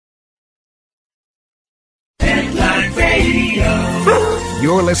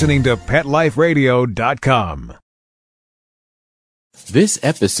You're listening to PetLifeRadio.com. This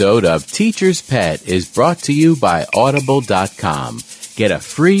episode of Teacher's Pet is brought to you by Audible.com. Get a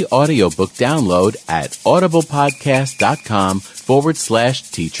free audiobook download at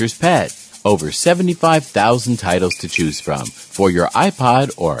audiblepodcast.com/Teacher's Pet. Over 75,000 titles to choose from for your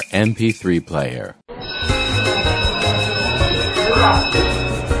iPod or MP3 player.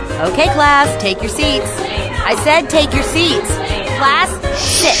 Okay, class, take your seats. I said take your seats. Class,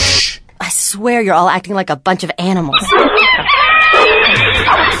 sit. Shh. I swear you're all acting like a bunch of animals.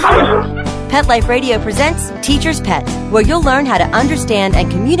 Pet Life Radio presents Teacher's Pet, where you'll learn how to understand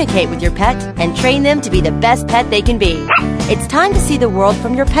and communicate with your pet and train them to be the best pet they can be. It's time to see the world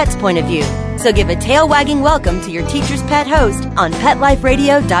from your pet's point of view. So give a tail-wagging welcome to your Teacher's Pet host on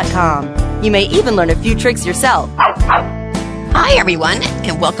PetLifeRadio.com. You may even learn a few tricks yourself. Hi, everyone,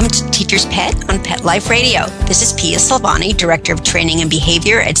 and welcome to Teacher's Pet on Pet Life Radio. This is Pia Silvani, Director of Training and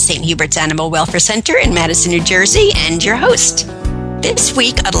Behavior at St. Hubert's Animal Welfare Center in Madison, New Jersey, and your host. This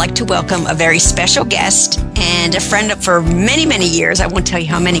week, I'd like to welcome a very special guest and a friend for many, many years. I won't tell you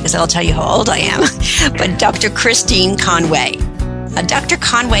how many because I'll tell you how old I am, but Dr. Christine Conway. Dr.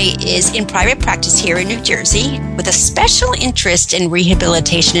 Conway is in private practice here in New Jersey with a special interest in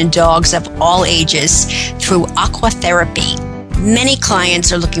rehabilitation in dogs of all ages through aquatherapy. Many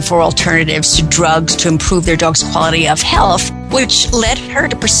clients are looking for alternatives to drugs to improve their dog's quality of health, which led her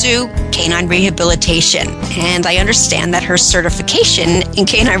to pursue canine rehabilitation. And I understand that her certification in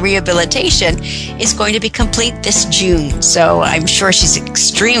canine rehabilitation is going to be complete this June. So I'm sure she's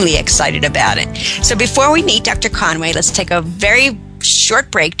extremely excited about it. So before we meet Dr. Conway, let's take a very short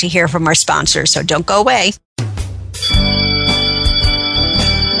break to hear from our sponsor. So don't go away.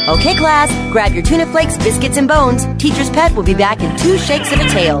 Okay, class, grab your tuna flakes, biscuits, and bones. Teacher's Pet will be back in 2 shakes of a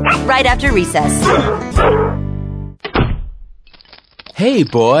tail, right after recess. Hey,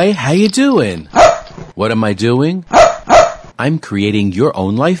 boy, how you doing? What am I doing? I'm creating your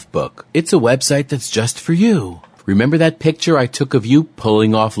own life book. It's a website that's just for you. Remember that picture I took of you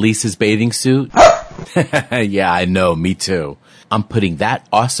pulling off Lisa's bathing suit? Yeah, I know, me too. I'm putting that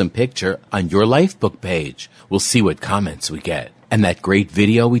awesome picture on your life book page. We'll see what comments we get. And that great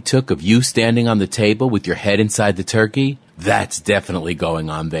video we took of you standing on the table with your head inside the turkey? That's definitely going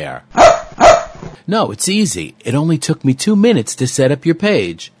on there. No, it's easy. It only took me 2 minutes to set up your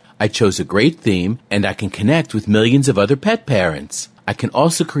page. I chose a great theme, and I can connect with millions of other pet parents. I can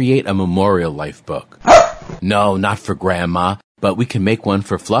also create a memorial life book. No, not for Grandma, but we can make one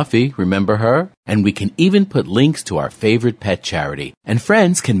for Fluffy, remember her? And we can even put links to our favorite pet charity. And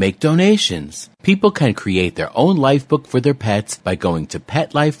friends can make donations. People can create their own life book for their pets by going to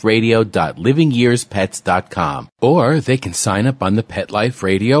PetLifeRadio.LivingYearsPets.com. Or they can sign up on the Pet Life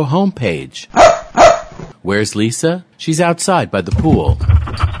Radio homepage. Where's Lisa? She's outside by the pool.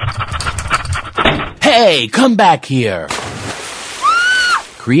 Hey, come back here!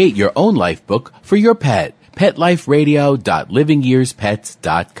 Create your own life book for your pet.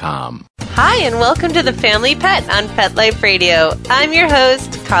 PetLifeRadio.LivingYearsPets.com. Hi, and welcome to The Family Pet on Pet Life Radio. I'm your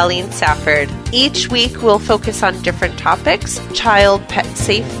host, Colleen Safford. Each week, we'll focus on different topics: child pet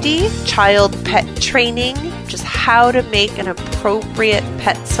safety, child pet training, just how to make an appropriate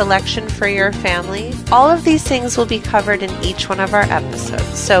pet selection for your family. All of these things will be covered in each one of our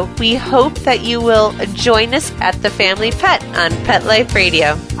episodes. So we hope that you will join us at The Family Pet on Pet Life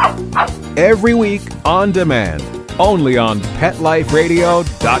Radio. Every week on demand, only on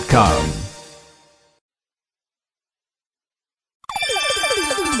PetLifeRadio.com.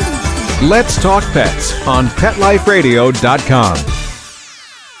 Let's Talk Pets on PetLifeRadio.com.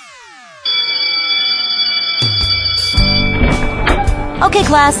 Okay,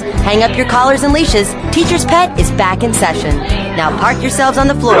 class, hang up your collars and leashes. Teacher's Pet is back in session. Now park yourselves on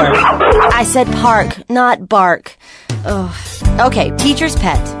the floor. I said park, not bark. Ugh. Okay, Teacher's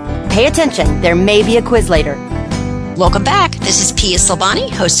Pet. Pay attention, there may be a quiz later. Welcome back. This is Pia Silvani,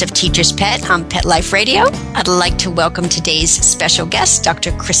 host of Teacher's Pet on Pet Life Radio. I'd like to welcome today's special guest,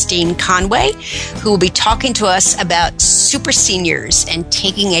 Dr. Christine Conway, who will be talking to us about super seniors and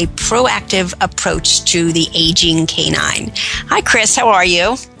taking a proactive approach to the aging canine. Hi, Chris. How are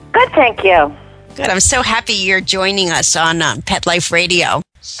you? Good, thank you. Good. I'm so happy you're joining us on Pet Life Radio.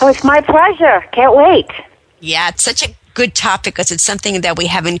 Oh, it's my pleasure. Can't wait. Yeah, it's such a good topic because it's something that we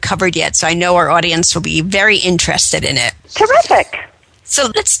haven't covered yet, so I know our audience will be very interested in it. Terrific. So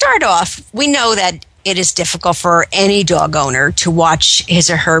let's start off. We know that it is difficult for any dog owner to watch his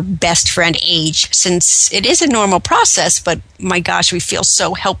or her best friend age, since it is a normal process, but my gosh, we feel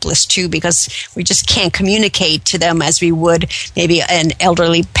so helpless too because we just can't communicate to them as we would maybe an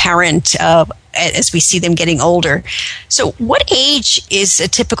elderly parent as we see them getting older. So what age is a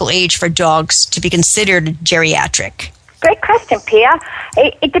typical age for dogs to be considered geriatric? Great question, Pia.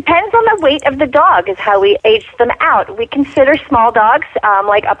 It depends on the weight of the dog is how we age them out. We consider small dogs,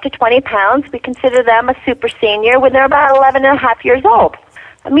 like up to 20 pounds, we consider them a super senior when they're about 11 and a half years old.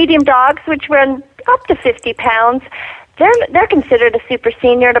 Medium dogs, which run up to 50 pounds, they're considered a super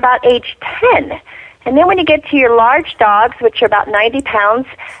senior at about age 10. And then when you get to your large dogs, which are about 90 pounds,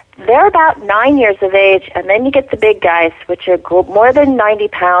 they're about 9 years of age. And then you get the big guys, which are more than 90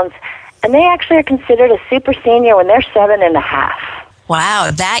 pounds, and they actually are considered a super senior when they're 7.5. Wow,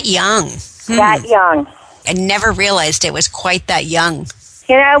 that young. That young. I never realized it was quite that young.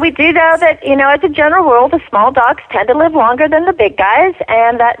 You know, we do know that, as a general rule, the small dogs tend to live longer than the big guys,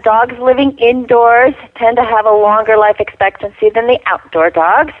 and that dogs living indoors tend to have a longer life expectancy than the outdoor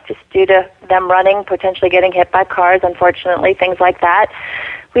dogs, just due to them running, potentially getting hit by cars, unfortunately, things like that.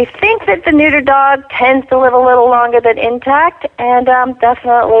 We think that the neuter dog tends to live a little longer than intact, and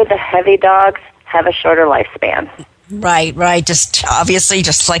definitely the heavy dogs have a shorter lifespan. Right. Just obviously,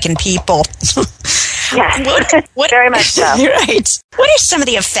 just like in people. Yes, very much so. Right. What are some of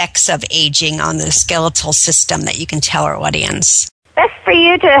the effects of aging on the skeletal system that you can tell our audience? Best for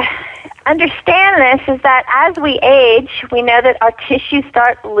you to understand this is that as we age, we know that our tissues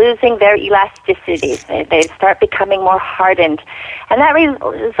start losing their elasticity. They start becoming more hardened. And that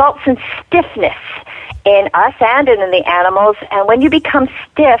results in stiffness in us and in the animals. And when you become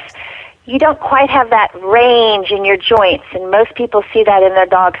stiff, you don't quite have that range in your joints. And most people see that in their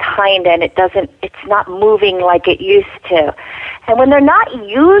dog's hind end. It's not moving like it used to. And when they're not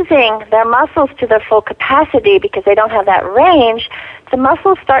using their muscles to their full capacity because they don't have that range, the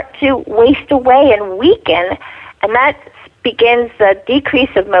muscles start to waste away and weaken, and that begins the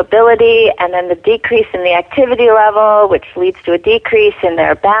decrease of mobility and then the decrease in the activity level, which leads to a decrease in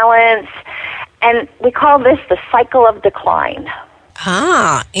their balance. And we call this the cycle of decline.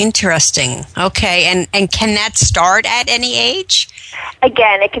 Ah, interesting. Okay, and can that start at any age?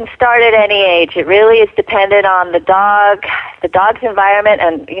 Again, it can start at any age. It really is dependent on the dog's environment,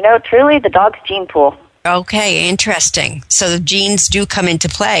 and, truly the dog's gene pool. Okay, interesting. So the genes do come into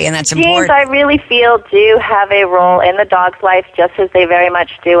play, and that's important. Genes, I really feel, do have a role in the dog's life, just as they very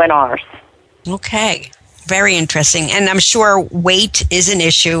much do in ours. Okay. Very interesting. And I'm sure weight is an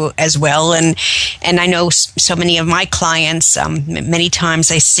issue as well. And I know so many of my clients, many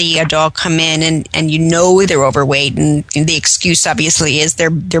times I see a dog come in and they're overweight. And the excuse obviously is they're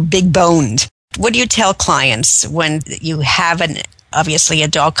big boned. What do you tell clients when you have obviously a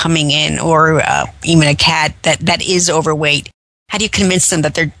dog coming in or even a cat that is overweight? How do you convince them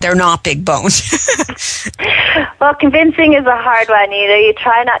that they're not big boned? Well, convincing is a hard one, You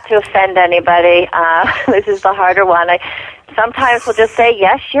try not to offend anybody. This is the harder one. I sometimes will just say,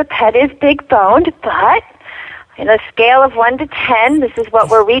 yes, your pet is big boned, but in a scale of 1 to 10, this is what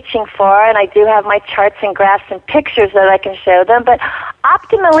we're reaching for, and I do have my charts and graphs and pictures that I can show them. But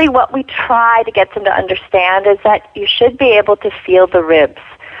optimally, what we try to get them to understand is that you should be able to feel the ribs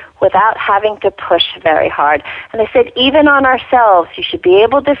without having to push very hard. And I said, even on ourselves, you should be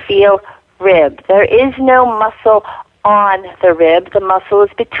able to feel rib. There is no muscle on the rib. The muscle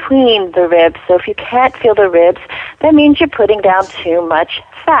is between the ribs. So if you can't feel the ribs, that means you're putting down too much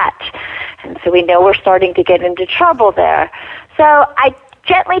fat. And so we know we're starting to get into trouble there. So I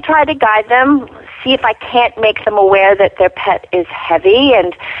gently try to guide them, see if I can't make them aware that their pet is heavy,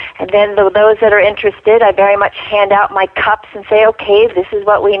 and then those that are interested, I very much hand out my cups and say, okay, this is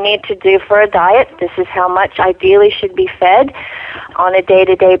what we need to do for a diet. This is how much ideally should be fed on a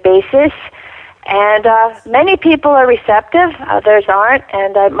day-to-day basis. And many people are receptive, others aren't,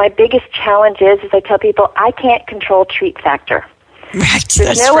 and my biggest challenge is I tell people I can't control treat factor. Right,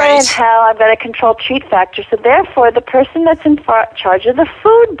 There's no way in hell I'm going to control treat factor. So therefore, the person that's in charge of the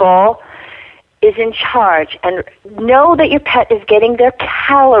food bowl is in charge. And know that your pet is getting their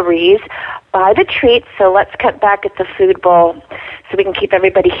calories by the treats. So let's cut back at the food bowl so we can keep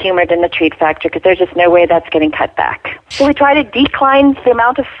everybody humored in the treat factor, because there's just no way that's getting cut back. So we try to decline the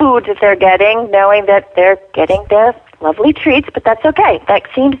amount of food that they're getting, knowing that they're getting their lovely treats, but that's okay. That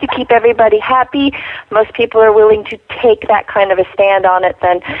seems to keep everybody happy. Most people are willing to take that kind of a stand on it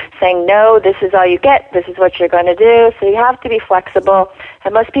than saying, no, this is all you get, this is what you're going to do. So you have to be flexible,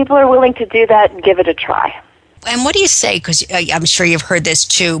 and most people are willing to do that and give it a try. And what do you say? Because I'm sure you've heard this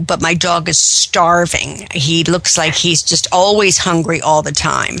too, but my dog is starving. He looks like he's just always hungry all the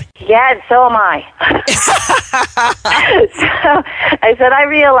time. Yeah, and so am I. So I said I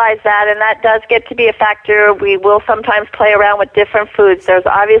realize that, and that does get to be a factor. We will sometimes play around with different foods. There's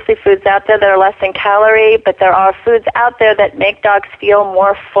obviously foods out there that are less in calorie, but there are foods out there that make dogs feel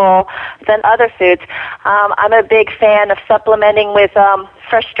more full than other foods. I'm a big fan of supplementing with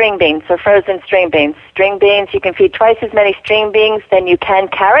fresh string beans or frozen string beans. String beans, you can feed twice as many string beans than you can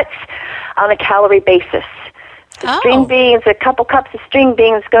carrots on a calorie basis. So string beans, a couple cups of string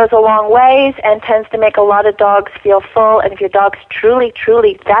beans goes a long ways and tends to make a lot of dogs feel full. And if your dog's truly,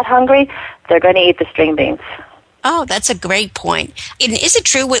 truly that hungry, they're going to eat the string beans. Oh, that's a great point. And is it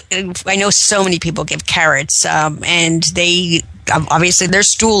true? I know so many people give carrots, and they obviously their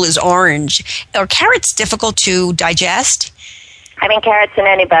stool is orange. Are carrots difficult to digest? I mean, carrots in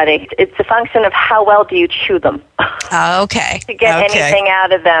anybody. It's a function of how well do you chew them. Okay. To get anything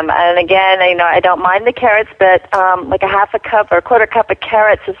out of them. And again, I don't mind the carrots, but like a half a cup or a quarter cup of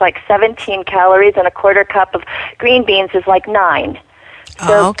carrots is like 17 calories, and a quarter cup of green beans is like 9.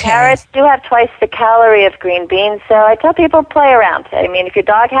 So carrots do have twice the calorie of green beans, so I tell people play around. I mean, if your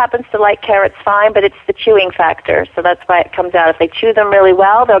dog happens to like carrots, fine, but it's the chewing factor, so that's why it comes out. If they chew them really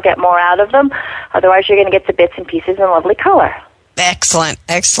well, they'll get more out of them. Otherwise, you're going to get the bits and pieces in lovely color. Excellent,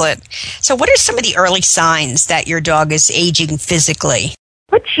 excellent. So what are some of the early signs that your dog is aging physically?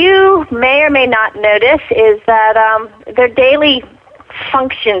 What you may or may not notice is that their daily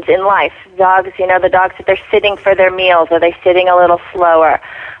functions in life. Dogs, the dogs, if they're sitting for their meals, are they sitting a little slower?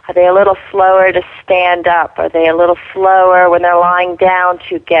 Are they a little slower to stand up? Are they a little slower when they're lying down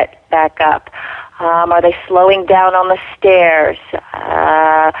to get back up? Are they slowing down on the stairs?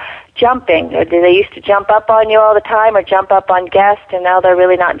 Jumping. Do they used to jump up on you all the time or jump up on guests, and now they're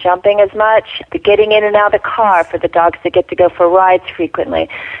really not jumping as much? The getting in and out of the car for the dogs that get to go for rides frequently.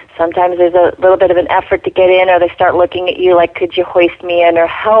 Sometimes there's a little bit of an effort to get in, or they start looking at you like, could you hoist me in or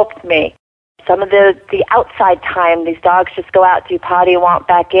help me? Some of the outside time, these dogs just go out, do potty, want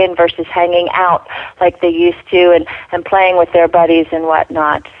back in versus hanging out like they used to and playing with their buddies and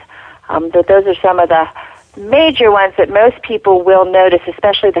whatnot. Those are some of the major ones that most people will notice,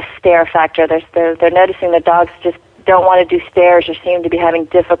 especially the stair factor. They're noticing the dogs just don't want to do stairs or seem to be having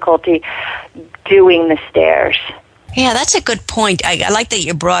difficulty doing the stairs. Yeah, that's a good point. I like that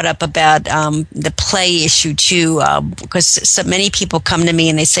you brought up about the play issue, too, because so many people come to me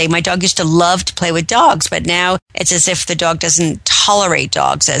and they say, my dog used to love to play with dogs, but now it's as if the dog doesn't tolerate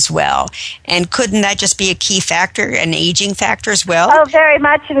dogs as well. And couldn't that just be a key factor, an aging factor as well? Oh, very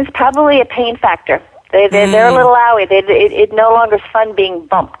much, and it's probably a pain factor. They're a little owie. It no longer is fun being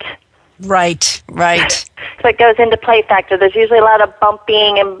bumped. Right. So it goes into play factor. There's usually a lot of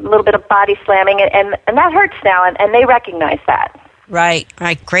bumping and a little bit of body slamming, and that hurts now, and they recognize that. Right.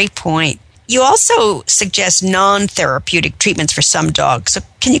 Great point. You also suggest non-therapeutic treatments for some dogs. So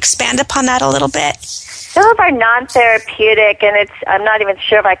can you expand upon that a little bit? Some of our non-therapeutic, and I'm not even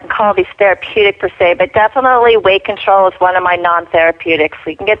sure if I can call these therapeutic per se, but definitely weight control is one of my non-therapeutics.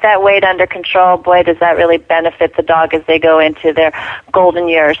 We can get that weight under control. Boy, does that really benefit the dog as they go into their golden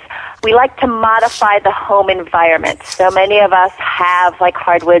years. We like to modify the home environment. So many of us have like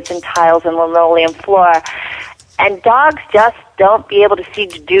hardwoods and tiles and linoleum floor. And dogs just don't be able to see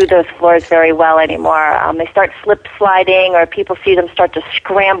to do those floors very well anymore. They start slip sliding, or people see them start to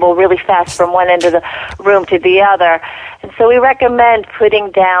scramble really fast from one end of the room to the other. And so we recommend putting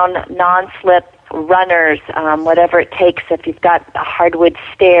down non-slip runners, whatever it takes. If you've got hardwood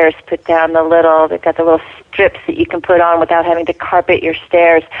stairs, put down they've got the little strips that you can put on without having to carpet your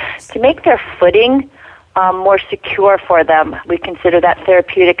stairs to make their footing more secure for them. We consider that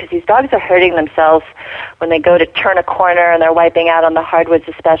therapeutic because these dogs are hurting themselves when they go to turn a corner and they're wiping out on the hardwoods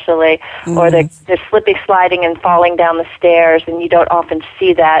especially, or they're slipping, sliding, and falling down the stairs, and you don't often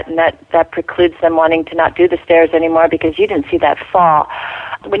see that, and that precludes them wanting to not do the stairs anymore because you didn't see that fall.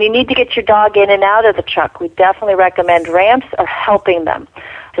 When you need to get your dog in and out of the truck, we definitely recommend ramps or helping them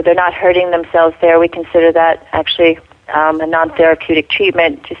so they're not hurting themselves there. We consider that actually a non-therapeutic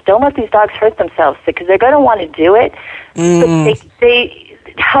treatment. Just don't let these dogs hurt themselves because they're going to want to do it. But they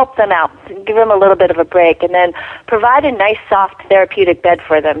help them out, give them a little bit of a break, and then provide a nice, soft, therapeutic bed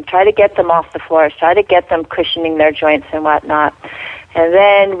for them. Try to get them off the floors. Try to get them cushioning their joints and whatnot. And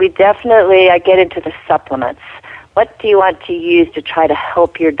then I get into the supplements. What do you want to use to try to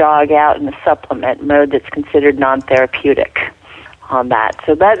help your dog out in the supplement mode that's considered non-therapeutic on that?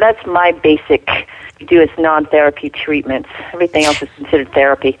 So that's my basic do as non-therapy treatments. Everything else is considered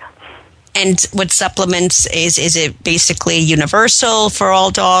therapy. And what supplements, is it basically universal for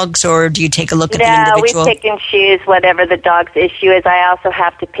all dogs, or do you take a look at the individual? No, we pick and choose whatever the dog's issue is. I also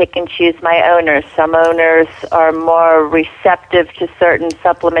have to pick and choose my owners. Some owners are more receptive to certain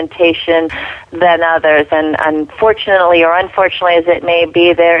supplementation than others, and unfortunately, or unfortunately as it may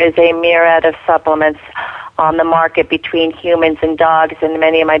be, there is a myriad of supplements on the market between humans and dogs, and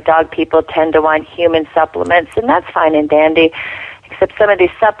many of my dog people tend to want human supplements, and that's fine and dandy. Except some of these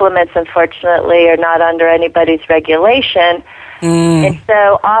supplements, unfortunately, are not under anybody's regulation. And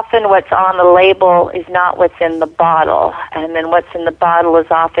so often what's on the label is not what's in the bottle. And then what's in the bottle is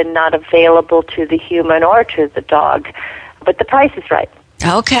often not available to the human or to the dog. But the price is right.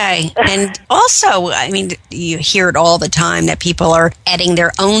 Okay. And also, I mean, you hear it all the time that people are adding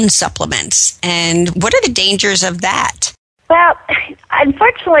their own supplements. And what are the dangers of that? Well,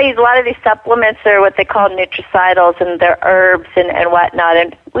 unfortunately, a lot of these supplements are what they call nutricidals, and they're herbs and whatnot,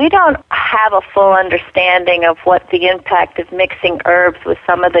 and we don't have a full understanding of what the impact of mixing herbs with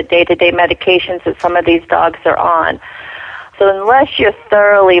some of the day-to-day medications that some of these dogs are on. So unless you're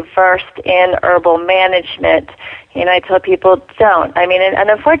thoroughly versed in herbal management, I tell people don't. I mean, and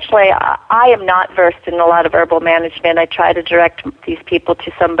unfortunately, I am not versed in a lot of herbal management. I try to direct these people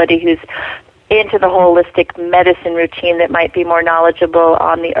to somebody who's into the holistic medicine routine that might be more knowledgeable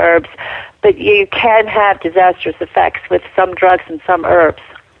on the herbs. But you can have disastrous effects with some drugs and some herbs.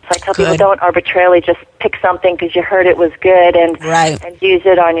 So I tell people don't arbitrarily just pick something because you heard it was good and use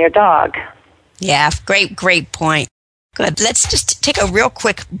it on your dog. Yeah, great point. Good. Let's just take a real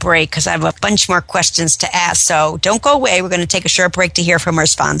quick break because I have a bunch more questions to ask. So don't go away. We're going to take a short break to hear from our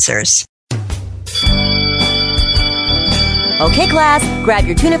sponsors. Okay, class, grab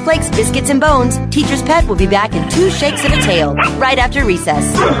your tuna flakes, biscuits, and bones. Teacher's Pet will be back in 2 shakes of a tail, right after recess.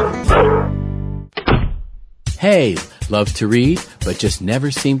 Hey, love to read, but just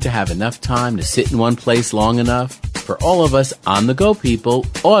never seem to have enough time to sit in one place long enough? For all of us on-the-go people,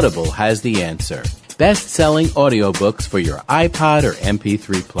 Audible has the answer. Best-selling audiobooks for your iPod or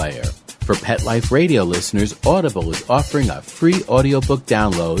MP3 player. For Pet Life Radio listeners, Audible is offering a free audiobook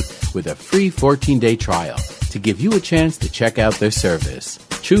download with a free 14-day trial to give you a chance to check out their service.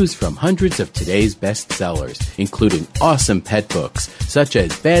 Choose from hundreds of today's bestsellers, including awesome pet books, such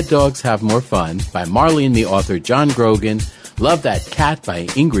as Bad Dogs Have More Fun by Marley and the author John Grogan, Love That Cat by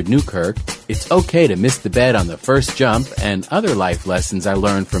Ingrid Newkirk, It's Okay to Miss the Bed on the First Jump, and Other Life Lessons I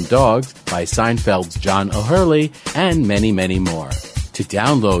Learned from Dogs by Seinfeld's John O'Hurley, and many, many more. To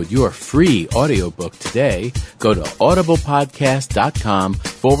download your free audiobook today, go to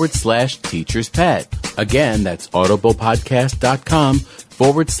audiblepodcast.com/teacherspet. Again, that's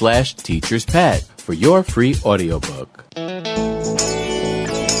audiblepodcast.com/teacherspet for your free audiobook.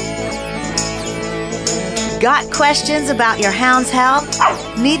 Got questions about your hound's health?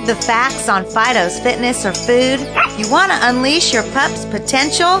 Need the facts on Fido's fitness or food? You want to unleash your pup's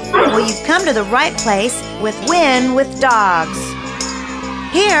potential? Well, you've come to the right place with Win with Dogs.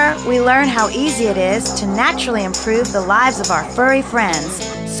 Here, we learn how easy it is to naturally improve the lives of our furry friends.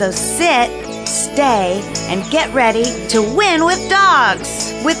 So sit, stay, and get ready to win with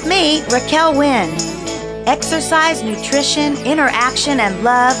dogs. With me, Raquel Wynn. Exercise, nutrition, interaction, and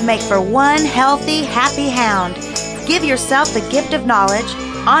love make for one healthy, happy hound. Give yourself the gift of knowledge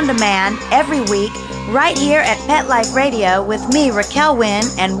on demand every week right here at Pet Life Radio with me, Raquel Wynn,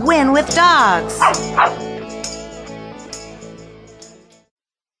 and Win with Dogs.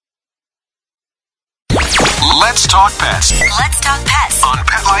 Let's talk pets. Let's talk pets On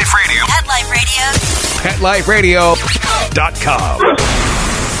Pet Life Radio. Pet Life Radio. PetLifeRadio.com.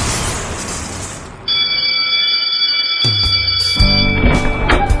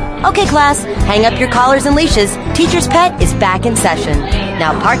 Okay, class, hang up your collars and leashes. Teacher's Pet is back in session.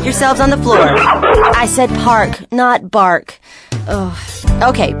 Now park yourselves on the floor. I said park, not bark. Ugh.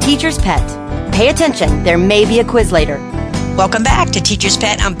 Okay, Teacher's Pet. Pay attention. There may be a quiz later. Welcome back to Teacher's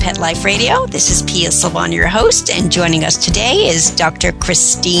Pet on Pet Life Radio. This is Pia Silvani, your host, and joining us today is Dr.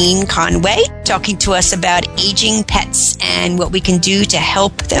 Christine Conway, talking to us about aging pets and what we can do to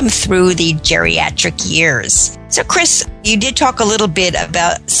help them through the geriatric years. So, Chris, you did talk a little bit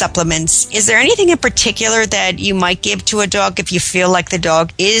about supplements. Is there anything in particular that you might give to a dog if you feel like the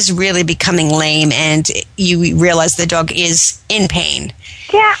dog is really becoming lame and you realize the dog is in pain?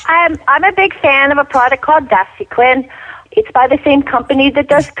 Yeah, I'm a big fan of a product called Dasiquin. It's by the same company that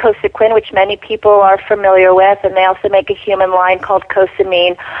does Cosequin, which many people are familiar with, and they also make a human line called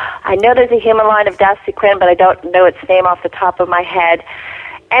Cosamine. I know there's a human line of Dasiquin, but I don't know its name off the top of my head.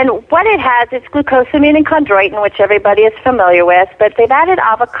 And what it has is glucosamine and chondroitin, which everybody is familiar with, but they've added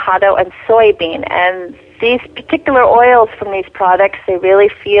avocado and soybean. And these particular oils from these products, they really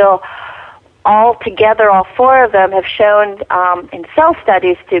feel all together, all four of them have shown in cell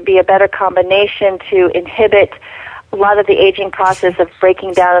studies to be a better combination to inhibit a lot of the aging process of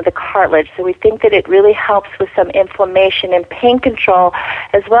breaking down of the cartilage. So we think that it really helps with some inflammation and pain control,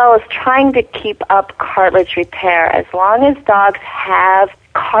 as well as trying to keep up cartilage repair. As long as dogs have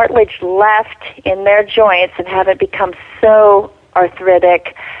cartilage left in their joints and haven't become so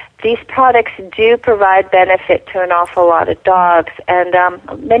arthritic, these products do provide benefit to an awful lot of dogs, and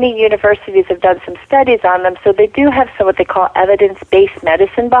many universities have done some studies on them, so they do have some what they call evidence-based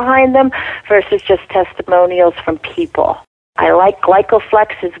medicine behind them versus just testimonials from people. I like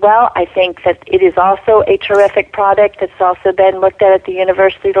Glycoflex as well. I think that it is also a terrific product that's also been looked at the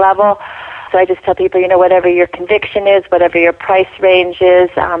university level. So I just tell people, whatever your conviction is, whatever your price range is,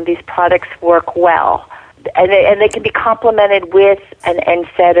 these products work well. And they can be complemented with an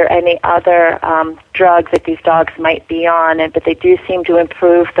NSAID or any other drug that these dogs might be on, but they do seem to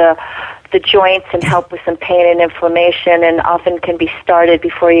improve the joints and help with some pain and inflammation, and often can be started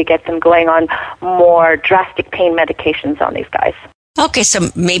before you get them going on more drastic pain medications on these guys. Okay, so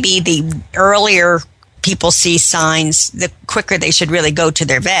maybe the earlier people see signs, the quicker they should really go to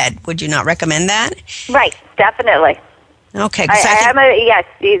their vet. Would you not recommend that? Right, definitely. Okay. Yes.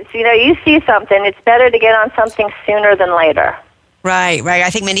 You see something, it's better to get on something sooner than later. Right. I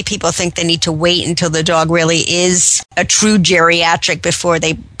think many people think they need to wait until the dog really is a true geriatric before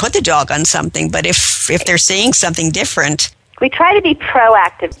they put the dog on something. But if they're seeing something different. We try to be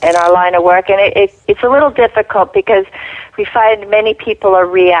proactive in our line of work, and it's a little difficult because we find many people are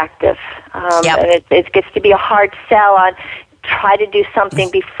reactive. And it gets to be a hard sell on try to do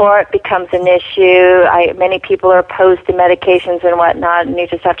something before it becomes an issue. Many people are opposed to medications and whatnot, and you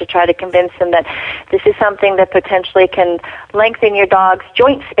just have to try to convince them that this is something that potentially can lengthen your dog's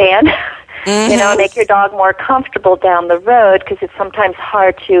joint span, make your dog more comfortable down the road, because it's sometimes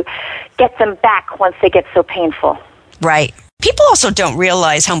hard to get them back once they get so painful. Right. People also don't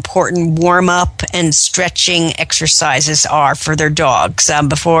realize how important warm-up and stretching exercises are for their dogs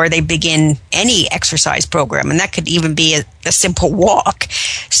before they begin any exercise program, and that could even be a simple walk.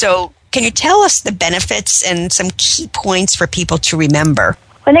 So can you tell us the benefits and some key points for people to remember?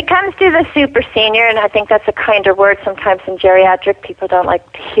 When it comes to the super senior, and I think that's a kinder word sometimes in geriatric, people don't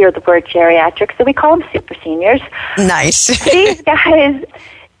like to hear the word geriatric, so we call them super seniors. Nice. These guys...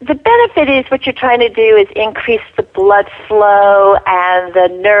 The benefit is what you're trying to do is increase the blood flow and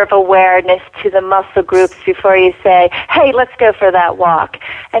the nerve awareness to the muscle groups before you say, hey, let's go for that walk.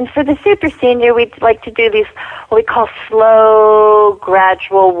 And for the super senior, we'd like to do these what we call slow,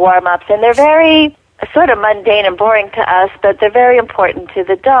 gradual warm-ups. And they're very sort of mundane and boring to us, but they're very important to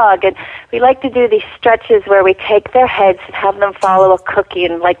the dog. And we like to do these stretches where we take their heads and have them follow a cookie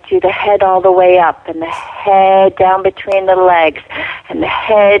and do the head all the way up and the head down between the legs and the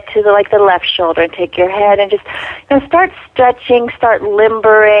head to the left shoulder, and take your head and just start stretching, start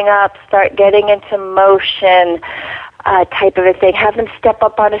limbering up, start getting into motion type of a thing. Have them step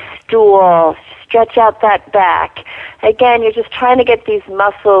up on a stool, stretch out that back. Again, you're just trying to get these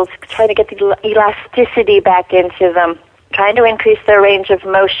muscles, trying to get the elasticity back into them, trying to increase their range of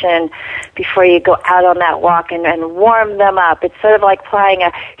motion before you go out on that walk and warm them up. It's sort of like applying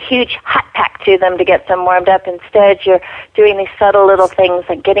a huge hot pack to them to get them warmed up. Instead, you're doing these subtle little things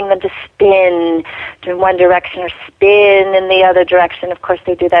like getting them to spin in one direction or spin in the other direction. Of course,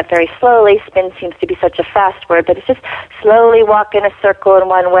 they do that very slowly. Spin seems to be such a fast word, but it's just slowly walk in a circle in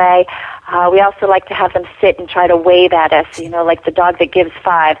one way. We also like to have them sit and try to wave at us, like the dog that gives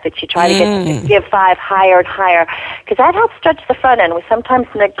 5, that you try to get to give 5 higher and higher, because that helps stretch the front end. We sometimes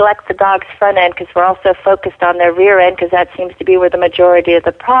neglect the dog's front end because we're also focused on their rear end, because that seems to be where the majority of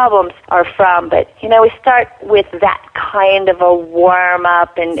the problems are from. But, we start with that kind of a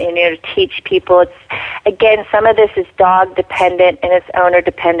warm-up and to teach people. Again, some of this is dog-dependent and it's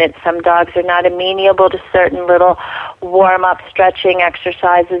owner-dependent. Some dogs are not amenable to certain little warm-up stretching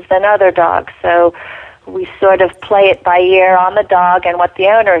exercises than other dogs. So we sort of play it by ear on the dog and what the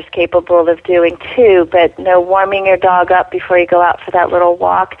owner is capable of doing too. But warming your dog up before you go out for that little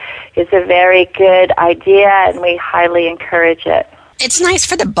walk is a very good idea, and we highly encourage it. It's nice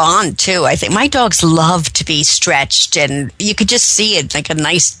for the bond, too. I think my dogs love to be stretched, and you could just see it like a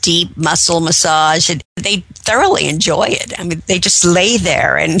nice deep muscle massage, and they thoroughly enjoy it. I mean, they just lay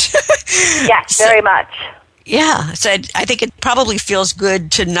there and... Yes, very much. Yeah, so I think it probably feels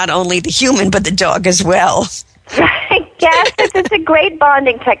good to not only the human, but the dog as well. Right. Yes, it's a great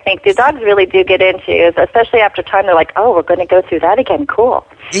bonding technique. The dogs really do get into it, especially after time. They're like, oh, we're going to go through that again. Cool.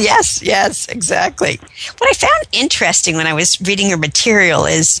 Yes, exactly. What I found interesting when I was reading your material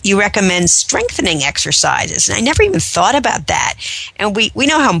is you recommend strengthening exercises, and I never even thought about that. And we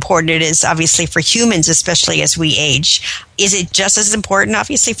know how important it is, obviously, for humans, especially as we age. Is it just as important,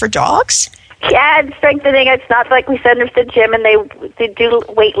 obviously, for dogs? Yeah, and strengthening, it's not like we send them to the gym and they do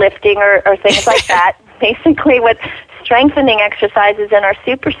weightlifting or things like that. Basically, what strengthening exercises in our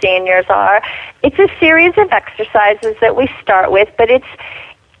super seniors are, it's a series of exercises that we start with, but it's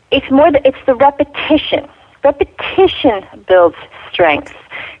the repetition. Repetition builds strength.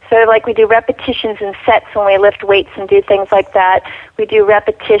 So like we do repetitions and sets when we lift weights and do things like that. We do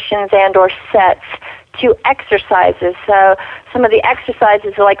repetitions and or sets to exercises. So some of the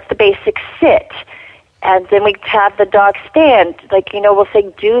exercises are like the basic sit. And then we have the dog stand. Like, we'll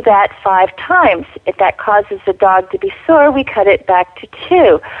say, do that 5 times. If that causes the dog to be sore, we cut it back to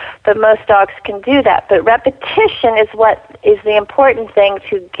 2. But most dogs can do that. But repetition is what is the important thing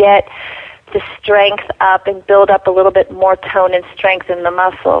to get the strength up and build up a little bit more tone and strength in the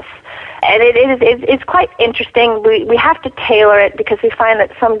muscles. And it's quite interesting. We have to tailor it because we find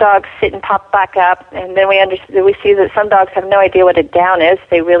that some dogs sit and pop back up, and then we see that some dogs have no idea what a down is.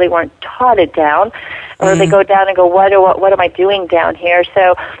 They really weren't taught it down, or they go down and go, what am I doing down here?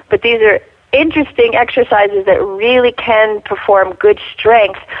 So, but these are interesting exercises that really can perform good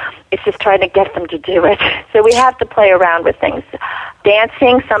strength. It's just trying to get them to do it. So we have to play around with things.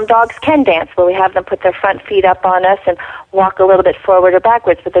 Dancing, some dogs can dance where we have them put their front feet up on us and walk a little bit forward or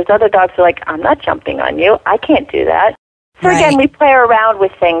backwards. But there's other dogs who are like, I'm not jumping on you. I can't do that. So again, we play around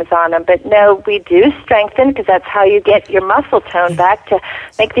with things on them. But no, we do strengthen because that's how you get your muscle tone back to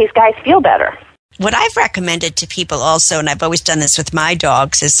make these guys feel better. What I've recommended to people also, and I've always done this with my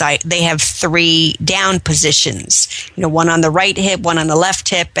dogs, is they have 3 down positions. One on the right hip, one on the left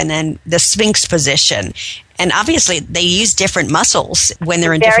hip, and then the Sphinx position. And obviously, they use different muscles when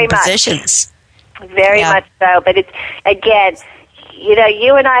they're in different positions. Very much so. But it's, again,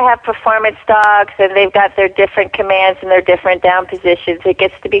 you and I have performance dogs, and they've got their different commands and their different down positions. It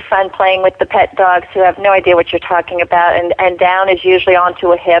gets to be fun playing with the pet dogs who have no idea what you're talking about, and down is usually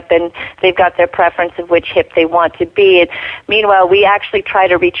onto a hip, and they've got their preference of which hip they want to be. And meanwhile, we actually try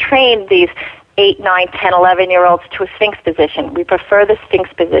to retrain these 8, 9, 10, 11-year-olds to a Sphinx position. We prefer the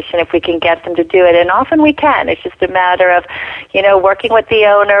Sphinx position if we can get them to do it, and often we can. It's just a matter of, working with the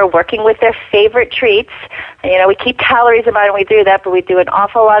owner, working with their favorite treats. We keep calories in mind when we do that, but we do an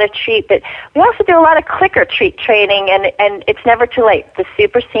awful lot of treat. But we also do a lot of clicker treat training, and it's never too late. The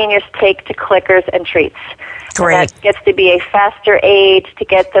super seniors take to clickers and treats. Great. And that gets to be a faster age to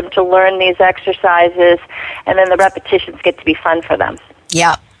get them to learn these exercises, and then the repetitions get to be fun for them.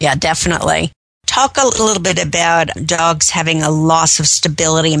 Yeah, definitely. Talk a little bit about dogs having a loss of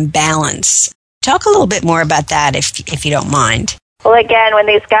stability and balance. Talk a little bit more about that if you don't mind. Well, again, when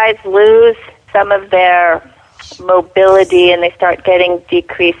these guys lose some of their mobility and they start getting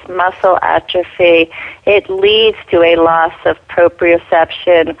decreased muscle atrophy, it leads to a loss of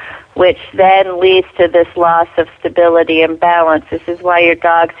proprioception, which then leads to this loss of stability and balance. This is why your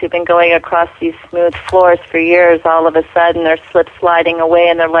dogs who've been going across these smooth floors for years, all of a sudden they're sliding away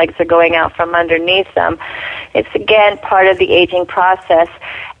and their legs are going out from underneath them. It's, again, part of the aging process.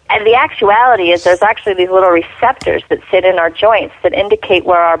 And the actuality is there's actually these little receptors that sit in our joints that indicate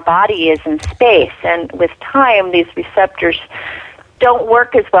where our body is in space. And with time, these receptors don't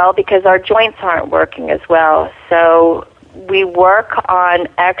work as well because our joints aren't working as well. So we work on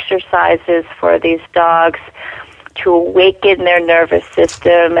exercises for these dogs to awaken their nervous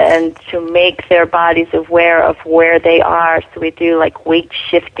system and to make their bodies aware of where they are. So we do like weight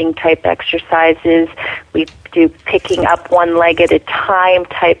shifting type exercises. We do picking up one leg at a time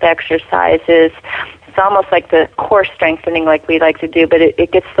type exercises. It's almost like the core strengthening like we like to do, but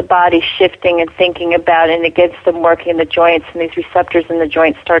it gets the body shifting and thinking about it, and it gets them working the joints, and these receptors in the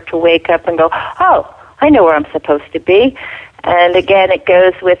joints start to wake up and go, oh, I know where I'm supposed to be. And again, it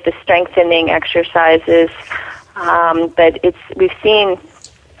goes with the strengthening exercises. But we've seen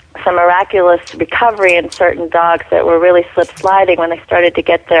some miraculous recovery in certain dogs that were really slip-sliding when they started to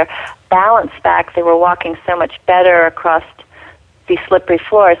get their balance back. They were walking so much better across these slippery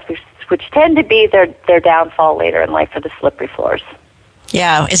floors, which tend to be their downfall later in life for the slippery floors.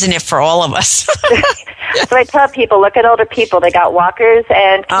 Yeah, isn't it for all of us? So I tell people, look at older people. They got walkers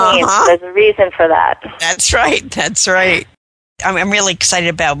and canes. There's a reason for that. That's right. I'm really excited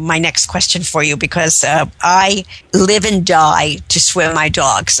about my next question for you because I live and die to swim my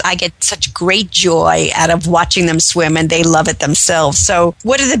dogs. I get such great joy out of watching them swim, and they love it themselves. So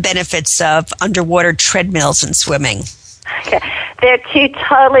what are the benefits of underwater treadmills in swimming? Okay. They're two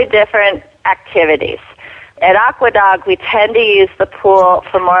totally different activities. At Aquadog, we tend to use the pool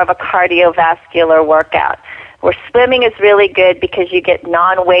for more of a cardiovascular workout, where swimming is really good because you get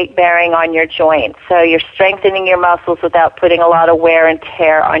non-weight bearing on your joints. So you're strengthening your muscles without putting a lot of wear and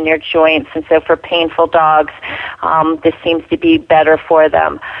tear on your joints. And so for painful dogs, this seems to be better for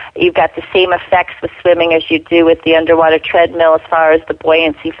them. You've got the same effects with swimming as you do with the underwater treadmill as far as the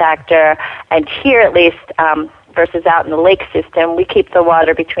buoyancy factor. And here at least, versus out in the lake system, we keep the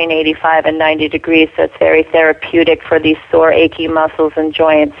water between 85 and 90 degrees, so it's very therapeutic for these sore, achy muscles and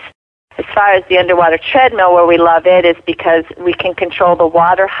joints. As far as the underwater treadmill, where we love it is because we can control the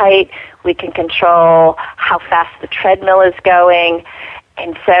water height, we can control how fast the treadmill is going,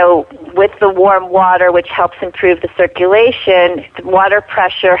 and so with the warm water, which helps improve the circulation, the water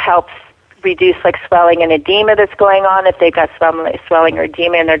pressure helps reduce like swelling and edema that's going on if they've got swelling or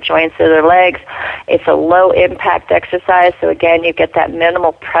edema in their joints or their legs. It's a low impact exercise, so again you get that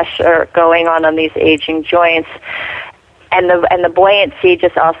minimal pressure going on these aging joints. And the buoyancy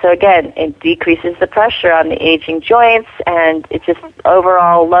just also, again, it decreases the pressure on the aging joints, and it's just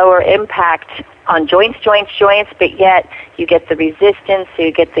overall lower impact on joints, but yet you get the resistance, so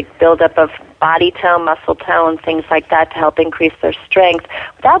you get the buildup of body tone, muscle tone, things like that to help increase their strength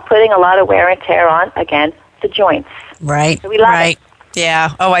without putting a lot of wear and tear on, again, the joints. Right, so we love it. Yeah.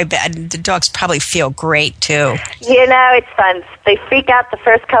 Oh, I bet the dogs probably feel great, too. You know, it's fun. They freak out the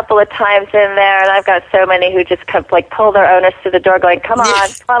first couple of times in there, and I've got so many who just come, pull their owners to the door going, come on,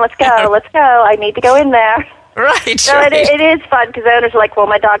 let's go, I need to go in there. Right. So right. It is fun because owners are like, well,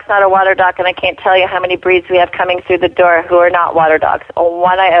 my dog's not a water dog, and I can't tell you how many breeds we have coming through the door who are not water dogs.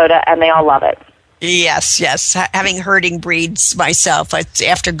 One iota, and they all love it. Yes. Having herding breeds myself,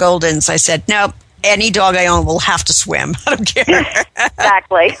 after Goldens, I said, no. Any dog I own will have to swim. I don't care.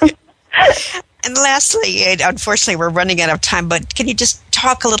 Exactly. And lastly, unfortunately, we're running out of time, but can you just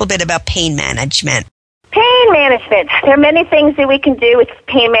talk a little bit about pain management? Pain management. There are many things that we can do with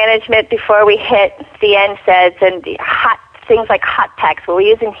pain management before we hit the NSAIDs and the things like hot packs, what we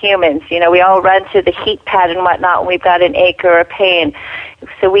use in humans. You know, we all run to the heat pad and whatnot when we've got an ache or a pain.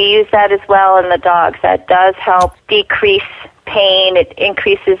 So we use that as well in the dogs. That does help decrease pain. It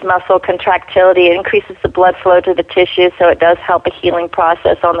increases muscle contractility. It increases the blood flow to the tissues, so it does help a healing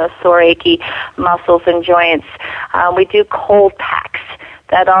process on those sore, achy muscles and joints. We do cold packs.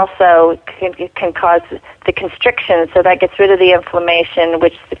 That also can cause the constriction, so that gets rid of the inflammation,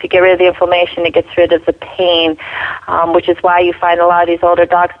 which if you get rid of the inflammation, it gets rid of the pain, which is why you find a lot of these older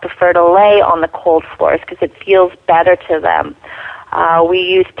dogs prefer to lay on the cold floors because it feels better to them. We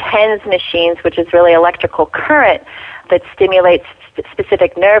use TENS machines, which is really electrical current that stimulates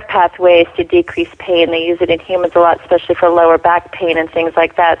specific nerve pathways to decrease pain. They use it in humans a lot, especially for lower back pain and things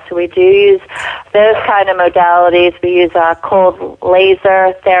like that. So we do use those kind of modalities. We use cold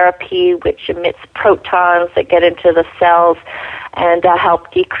laser therapy, which emits protons that get into the cells and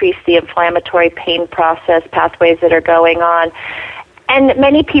help decrease the inflammatory pain process pathways that are going on. And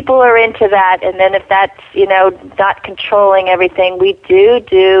many people are into that, and then if that's, not controlling everything, we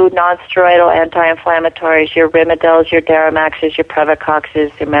do non-steroidal anti-inflammatories, your Rimadyls, your Deramaxes, your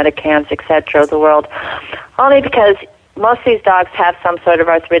Previcoxes, your Metacams, etc. of the world, only because most of these dogs have some sort of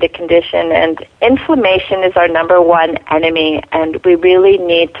arthritic condition, and inflammation is our number one enemy, and we really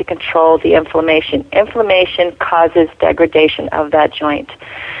need to control the inflammation. Inflammation causes degradation of that joint.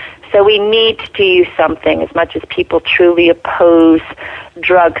 So we need to use something. As much as people truly oppose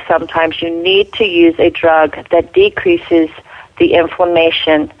drugs sometimes, you need to use a drug that decreases the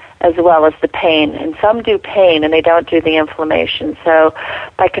inflammation as well as the pain. And some do pain and they don't do the inflammation. So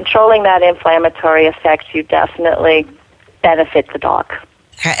by controlling that inflammatory effect, you definitely benefit the dog.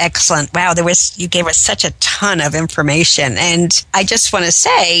 Excellent. Wow, you gave us such a ton of information. And I just want to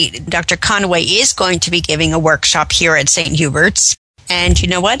say, Dr. Conway is going to be giving a workshop here at St. Hubert's. And you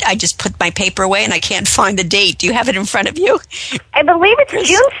know what? I just put my paper away and I can't find the date. Do you have it in front of you? I believe it's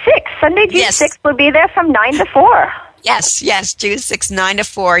June 6th. Sunday, June 6th. We'll be there from 9 to 4. Yes, June 6th, 9 to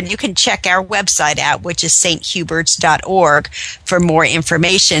 4. And you can check our website out, which is sthuberts.org, for more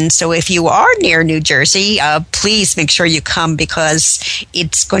information. So if you are near New Jersey, please make sure you come because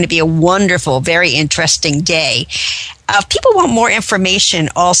it's going to be a wonderful, very interesting day. If people want more information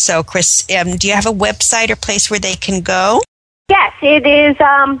also, Chris, do you have a website or place where they can go? Yes, it is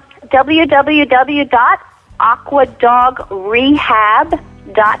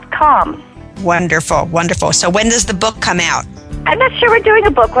www.aquadogrehab.com. Wonderful, wonderful. So when does the book come out? I'm not sure we're doing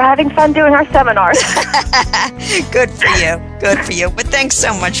a book. We're having fun doing our seminars. Good for you. But thanks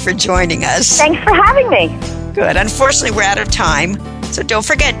so much for joining us. Thanks for having me. Good. Unfortunately, we're out of time. So don't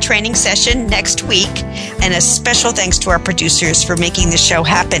forget, training session next week. And a special thanks to our producers for making the show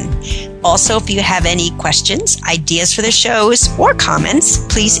happen. Also, if you have any questions, ideas for the shows, or comments,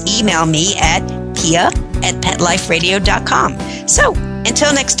 please email me at pia@petliferadio.com. So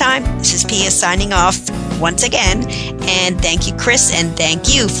until next time, this is Pia signing off once again. And thank you, Chris, and thank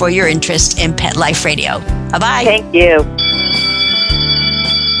you for your interest in Pet Life Radio. Bye-bye. Thank you.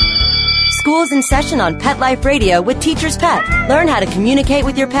 School's in session on Pet Life Radio with Teacher's Pet. Learn how to communicate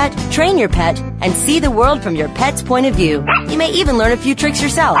with your pet, train your pet, and see the world from your pet's point of view. You may even learn a few tricks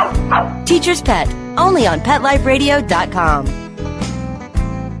yourself. Teacher's Pet, only on PetLifeRadio.com.